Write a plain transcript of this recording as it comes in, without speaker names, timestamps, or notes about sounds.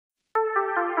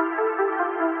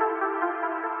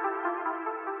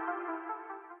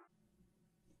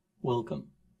Welcome.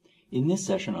 In this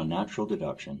session on natural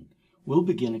deduction, we'll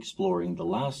begin exploring the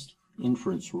last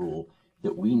inference rule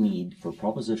that we need for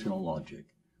propositional logic,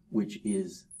 which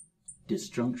is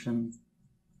disjunction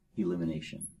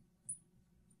elimination.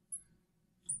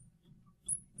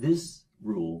 This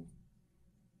rule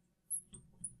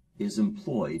is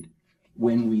employed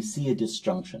when we see a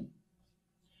disjunction.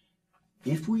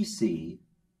 If we see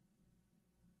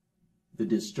the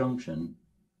disjunction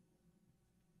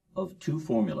of two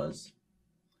formulas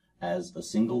as a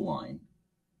single line,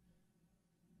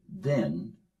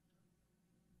 then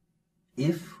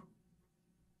if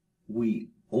we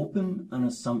open an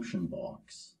assumption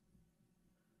box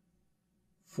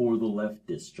for the left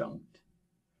disjunct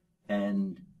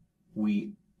and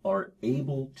we are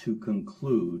able to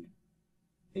conclude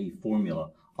a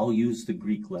formula, I'll use the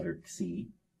Greek letter xi,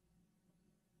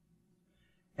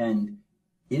 and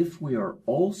if we are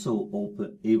also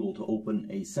able to open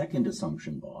a second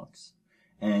assumption box,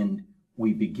 and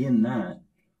we begin that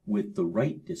with the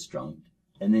right disjunct,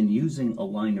 and then using a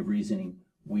line of reasoning,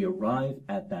 we arrive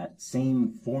at that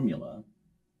same formula,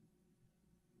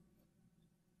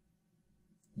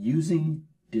 using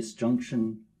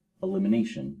disjunction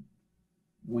elimination,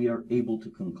 we are able to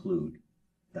conclude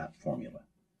that formula.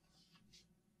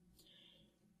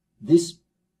 This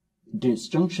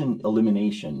disjunction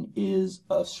elimination is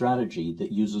a strategy that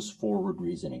uses forward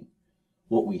reasoning.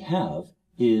 What we have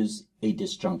is a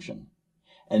disjunction,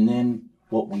 and then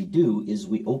what we do is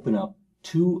we open up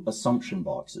two assumption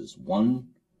boxes, one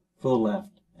for the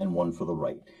left and one for the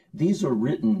right. These are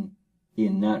written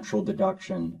in natural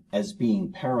deduction as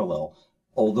being parallel,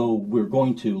 although we're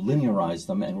going to linearize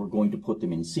them and we're going to put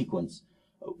them in sequence.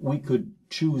 We could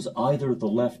choose either the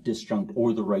left disjunct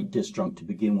or the right disjunct to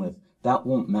begin with. That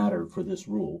won't matter for this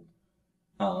rule.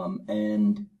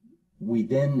 And we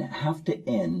then have to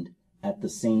end at the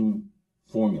same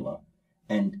formula.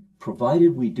 And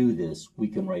provided we do this, we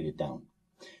can write it down.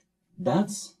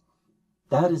 That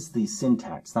is the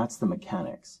syntax, that's the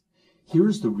mechanics.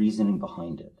 Here's the reasoning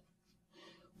behind it.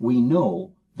 We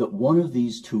know that one of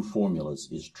these two formulas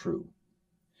is true.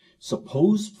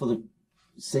 Suppose, for the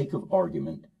sake of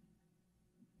argument,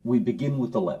 we begin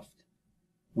with the left.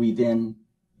 We then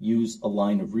use a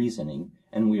line of reasoning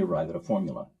and we arrive at a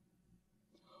formula.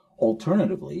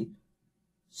 Alternatively,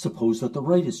 suppose that the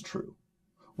right is true.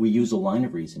 We use a line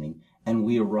of reasoning and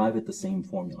we arrive at the same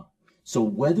formula. So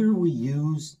whether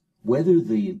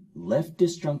the left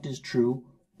disjunct is true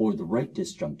or the right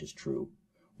disjunct is true,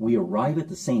 we arrive at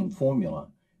the same formula.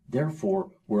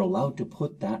 Therefore, we're allowed to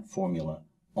put that formula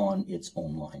on its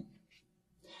own line.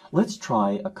 Let's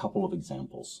try a couple of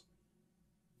examples.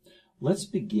 Let's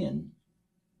begin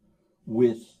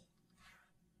with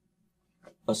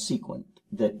a sequent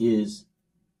that is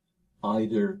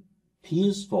either P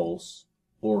is false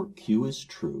or Q is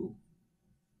true.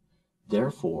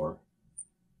 Therefore,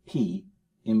 P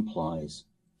implies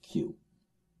Q.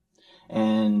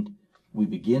 And we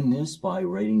begin this by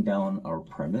writing down our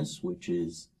premise, which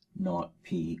is not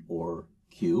P or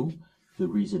Q. The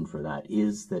reason for that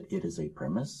is that it is a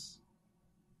premise.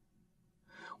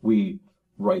 We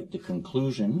write the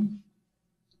conclusion,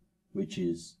 which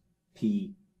is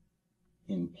P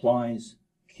implies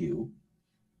Q.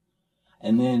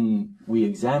 And then we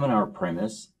examine our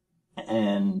premise,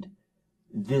 and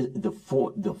the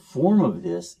form of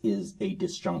this is a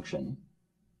disjunction.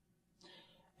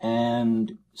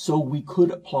 And so we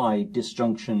could apply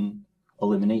disjunction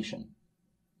elimination.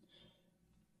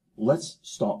 Let's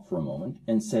stop for a moment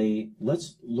and say,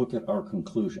 let's look at our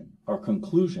conclusion. Our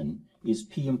conclusion is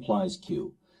P implies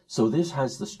Q. So this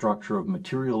has the structure of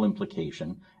material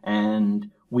implication,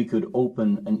 and we could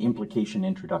open an implication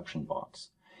introduction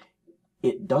box.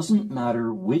 It doesn't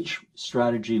matter which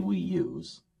strategy we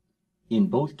use. In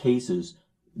both cases,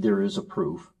 there is a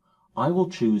proof. I will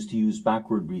choose to use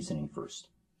backward reasoning first.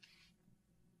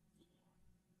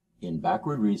 In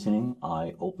backward reasoning,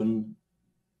 I open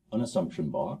an assumption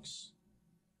box.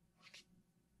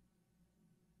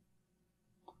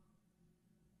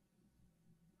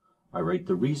 I write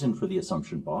the reason for the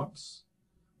assumption box,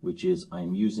 which is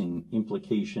I'm using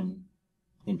implication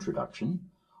introduction.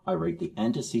 I write the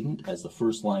antecedent as the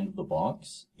first line of the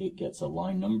box. It gets a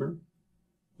line number.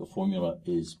 The formula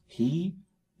is P.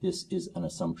 This is an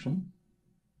assumption.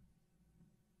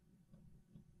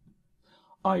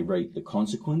 I write the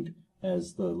consequent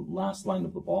as the last line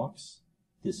of the box.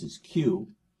 This is Q.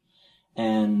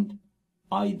 And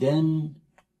I then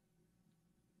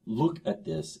look at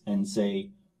this and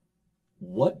say,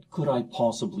 what could I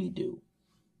possibly do?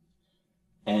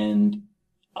 And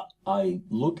I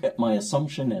look at my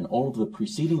assumption and all of the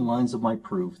preceding lines of my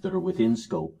proof that are within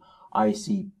scope. I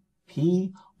see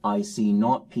P, I see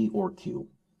not P or Q.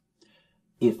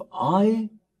 If I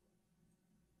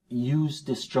use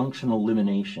disjunction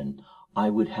elimination, I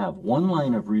would have one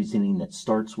line of reasoning that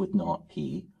starts with not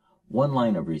P, one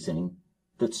line of reasoning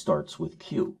that starts with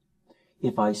Q.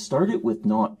 If I start it with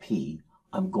not P,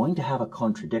 I'm going to have a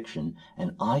contradiction,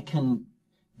 and I can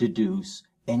deduce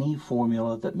any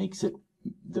formula that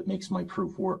makes my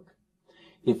proof work.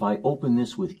 If I open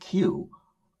this with Q,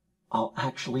 I'll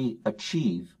actually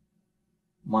achieve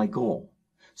my goal.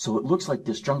 So it looks like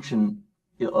disjunction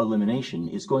elimination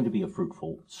is going to be a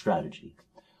fruitful strategy.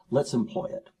 Let's employ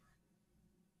it.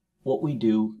 What we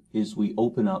do is we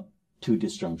open up two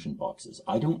disjunction boxes.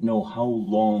 I don't know how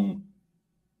long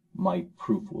my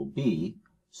proof will be,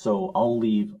 so I'll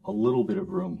leave a little bit of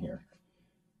room here.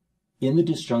 In the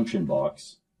disjunction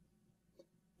box,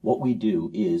 what we do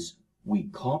is we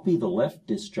copy the left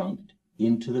disjunct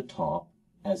into the top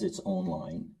as its own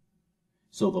line.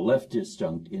 So the left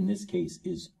disjunct in this case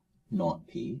is not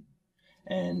P,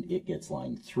 and it gets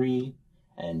line 3,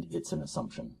 and it's an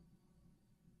assumption.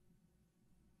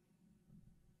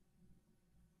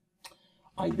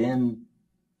 I then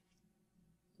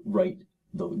write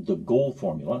the goal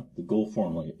formula. The goal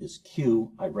formula is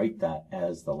Q. I write that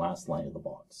as the last line of the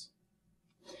box.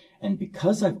 And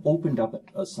because I've opened up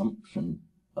assumption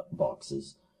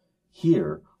boxes,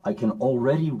 here I can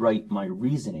already write my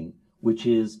reasoning, which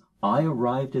is I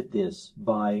arrived at this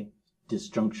by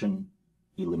disjunction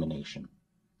elimination.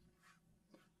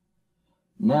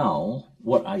 Now,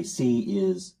 what I see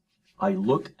is I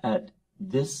look at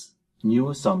this new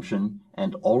assumption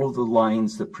and all of the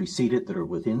lines that precede it that are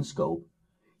within scope.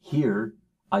 Here,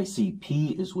 I see P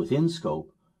is within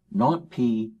scope, not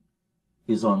P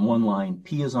is on one line,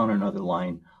 P is on another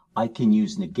line. I can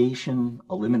use negation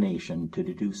elimination to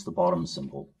deduce the bottom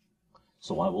symbol.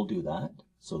 So I will do that.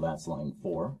 So that's line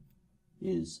 4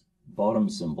 is bottom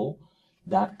symbol.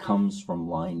 That comes from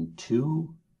line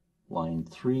 2, line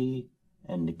 3,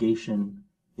 and negation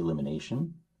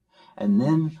elimination. And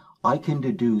then I can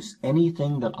deduce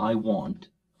anything that I want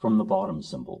from the bottom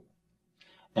symbol.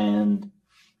 And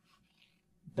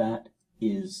that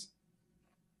is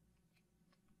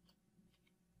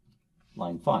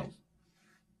line 5,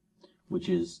 which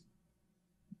is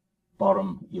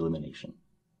bottom elimination.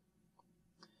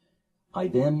 I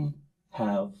then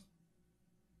have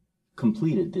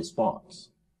completed this box.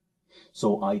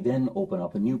 So I then open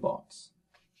up a new box.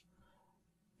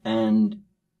 And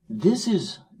this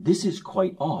is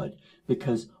quite odd,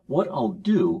 because what I'll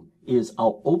do is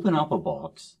I'll open up a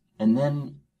box, and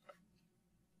then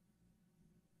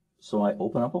so I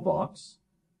open up a box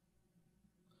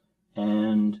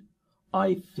and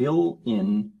I fill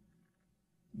in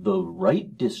the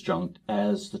right disjunct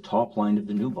as the top line of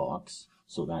the new box.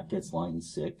 So that gets line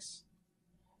 6,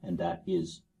 and that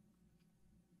is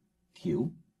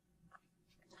Q,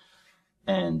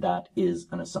 and that is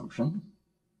an assumption.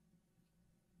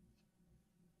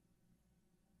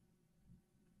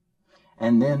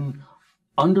 And then,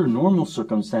 under normal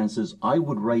circumstances, I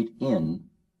would write in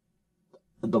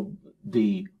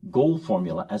the goal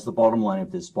formula as the bottom line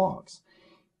of this box.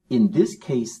 In this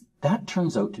case, that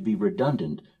turns out to be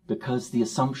redundant because the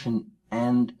assumption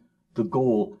and the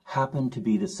goal happen to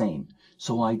be the same.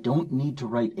 So I don't need to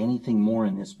write anything more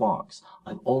in this box.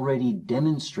 I've already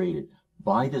demonstrated,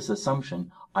 by this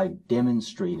assumption, I've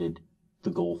demonstrated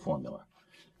the goal formula.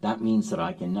 That means that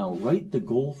I can now write the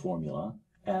goal formula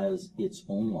as its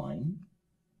own line,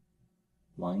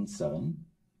 line 7.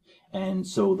 And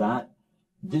so that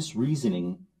this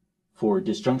reasoning for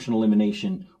disjunction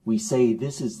elimination, we say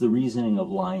this is the reasoning of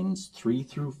lines 3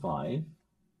 through 5,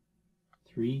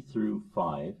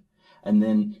 and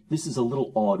then this is a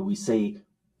little odd. We say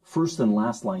first and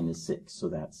last line is 6, so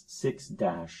that's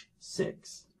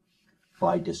 6-6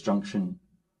 by disjunction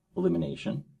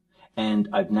elimination. And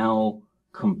I've now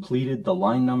completed the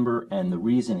line number and the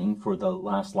reasoning for the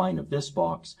last line of this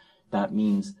box. That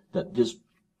means that this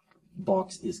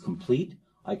box is complete.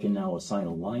 I can now assign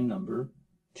a line number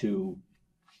to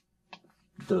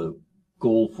the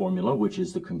goal formula, which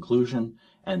is the conclusion,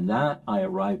 and that I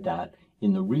arrived at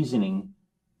in the reasoning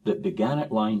that began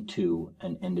at line 2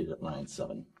 and ended at line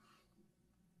 7.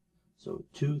 So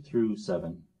 2 through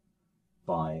 7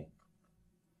 by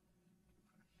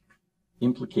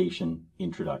implication,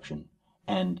 introduction,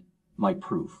 and my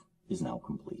proof is now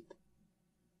complete.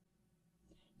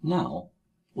 Now,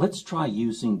 let's try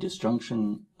using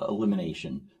disjunction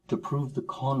elimination to prove the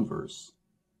converse.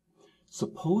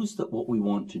 Suppose that what we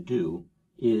want to do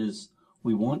is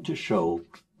we want to show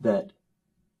that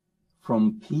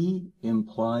from P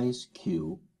implies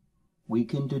Q, we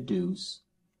can deduce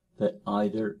that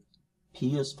either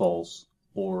P is false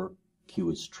or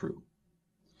Q is true.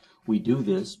 We do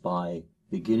this by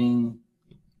beginning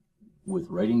with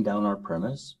writing down our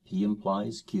premise. P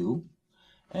implies Q,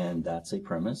 and that's a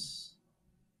premise.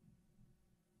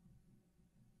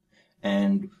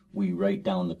 And we write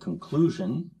down the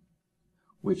conclusion,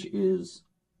 which is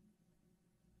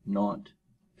not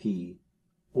P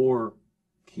or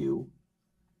Q.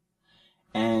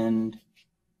 And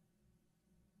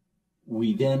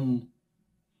we then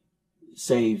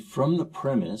say from the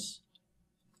premise,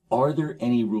 are there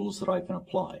any rules that I can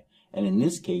apply? And in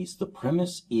this case, the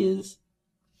premise is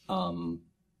an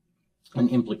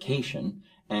implication,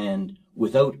 and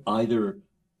without either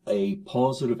a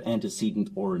positive antecedent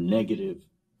or a negative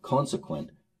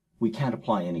consequent, we can't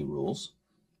apply any rules.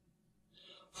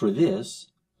 For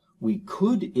this, we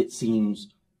could, it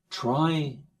seems,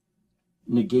 try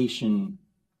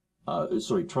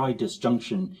try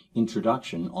disjunction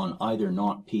introduction on either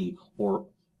not P or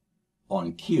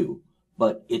on Q,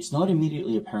 but it's not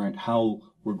immediately apparent how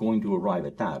we're going to arrive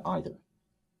at that either.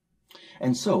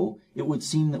 And so it would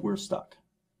seem that we're stuck.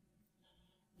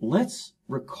 Let's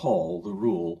recall the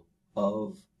rule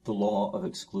of the law of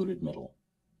excluded middle.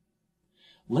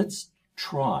 Let's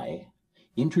try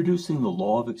introducing the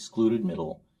law of excluded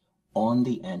middle on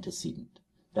the antecedent.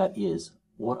 That is,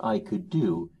 what I could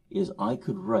do is I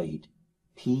could write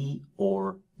P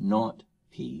or not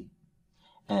P,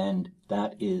 and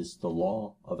that is the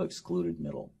law of excluded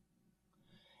middle.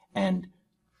 And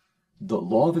the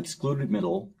law of excluded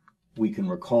middle, we can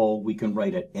recall, we can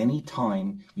write at any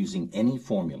time using any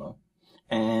formula,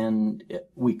 and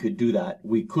we could do that.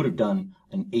 We could have done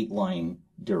an 8-line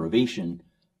derivation.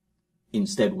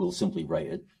 Instead, we'll simply write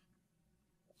it.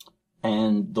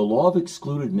 And the law of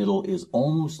excluded middle is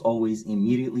almost always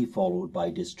immediately followed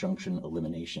by disjunction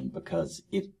elimination because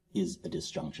it is a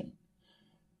disjunction.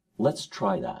 Let's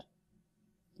try that.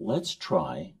 Let's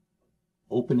try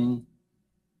opening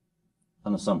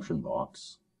an assumption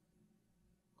box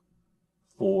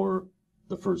for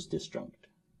the first disjunct.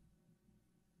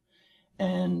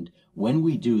 And when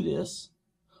we do this,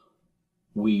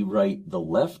 we write the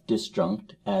left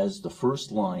disjunct as the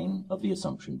first line of the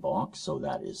assumption box, so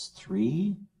that is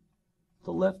 3.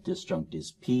 The left disjunct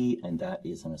is P, and that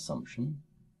is an assumption.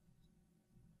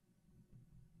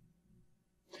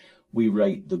 We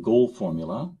write the goal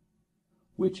formula,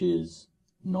 which is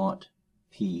not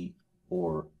P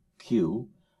or Q,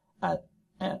 as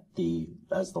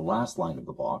the last line of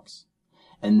the box,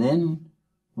 and then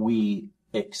we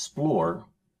explore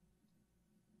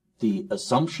the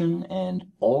assumption and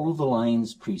all of the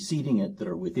lines preceding it that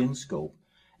are within scope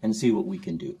and see what we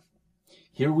can do.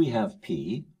 Here we have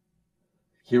P.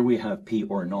 Here we have P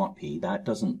or not P. That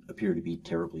doesn't appear to be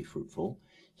terribly fruitful.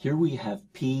 Here we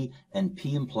have P and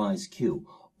P implies Q.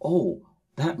 Oh,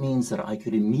 that means that I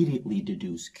could immediately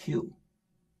deduce Q.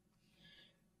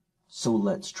 So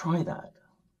let's try that.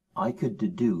 I could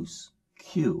deduce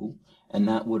Q, and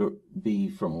that would be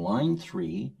from line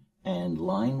 3 and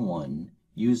line 1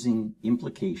 using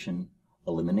implication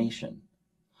elimination.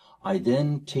 I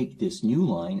then take this new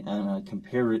line and I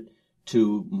compare it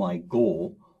to my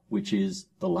goal, which is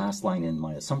the last line in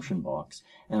my assumption box,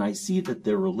 and I see that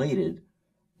they're related.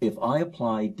 If I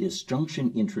apply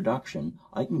disjunction introduction,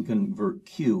 I can convert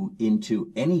Q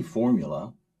into any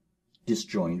formula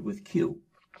disjoined with Q.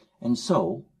 And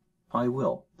so I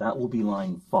will. That will be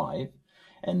line 5,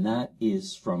 and that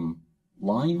is from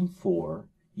line 4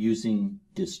 using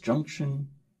disjunction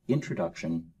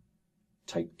introduction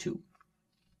type 2.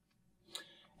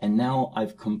 And now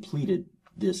I've completed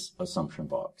this assumption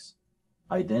box.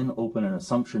 I then open an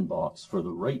assumption box for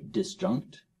the right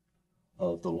disjunct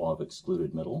of the law of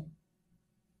excluded middle,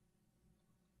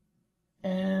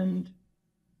 and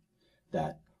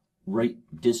that right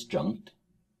disjunct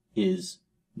is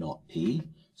not P,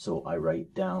 so I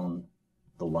write down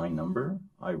the line number,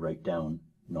 I write down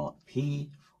not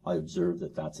P, I observe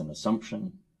that that's an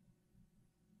assumption.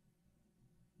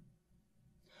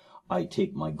 I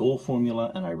take my goal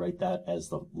formula and I write that as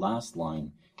the last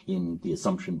line in the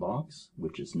assumption box,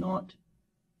 which is not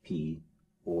P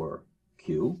or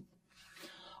Q.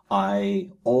 I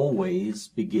always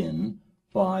begin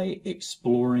by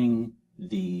exploring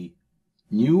the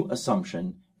new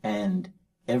assumption and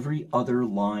every other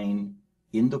line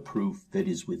in the proof that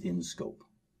is within scope.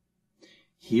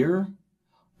 Here,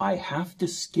 I have to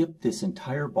skip this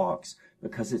entire box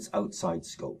because it's outside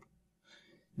scope.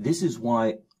 This is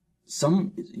why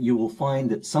you will find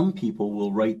that some people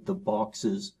will write the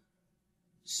boxes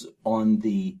on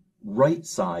the right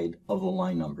side of the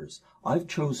line numbers. I've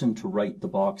chosen to write the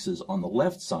boxes on the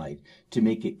left side to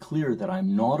make it clear that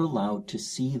I'm not allowed to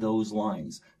see those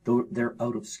lines, though they're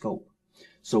out of scope.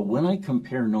 So when I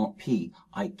compare not P,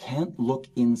 I can't look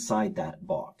inside that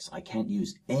box. I can't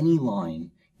use any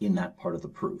line in that part of the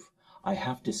proof. I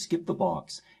have to skip the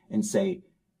box and say,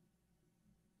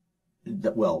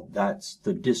 that, well, that's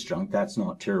the disjunct, that's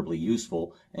not terribly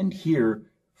useful. And here,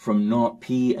 from not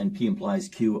P and P implies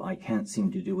Q, I can't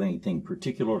seem to do anything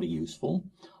particularly useful.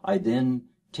 I then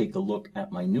take a look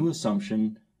at my new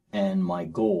assumption and my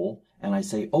goal, and I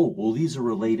say, oh, well, these are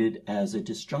related as a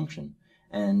disjunction.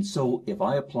 And so if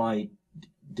I apply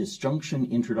disjunction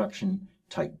introduction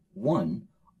type 1,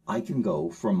 I can go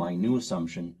from my new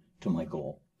assumption to my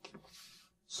goal.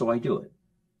 So I do it.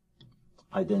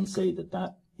 I then say that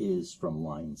that is from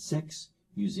line 6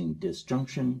 using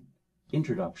disjunction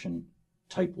introduction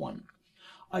type 1.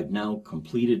 I've now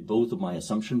completed both of my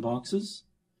assumption boxes.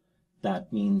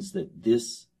 That means that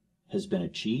this has been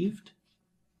achieved.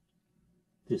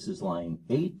 This is line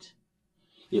 8.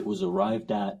 It was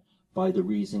arrived at by the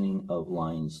reasoning of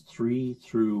lines 3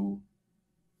 through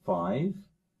 5,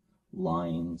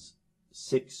 lines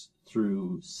 6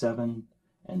 through 7,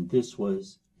 and this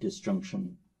was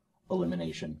disjunction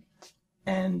elimination.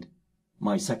 And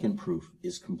my second proof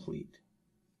is complete.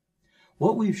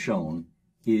 What we've shown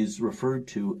is referred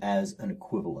to as an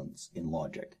equivalence in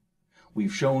logic.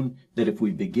 We've shown that if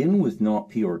we begin with not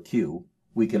P or Q,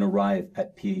 we can arrive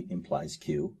at P implies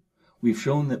Q. We've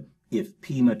shown that if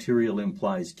P material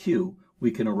implies Q,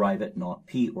 we can arrive at not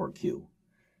P or Q.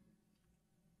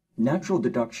 Natural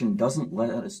deduction doesn't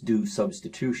let us do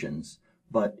substitutions,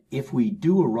 but if we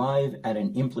do arrive at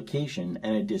an implication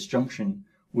and a disjunction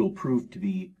will prove to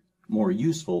be more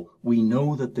useful, we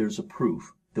know that there's a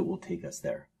proof that will take us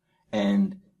there.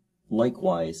 And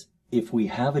likewise, if we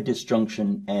have a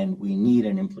disjunction and we need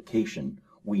an implication,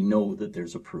 we know that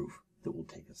there's a proof that will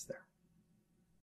take us there.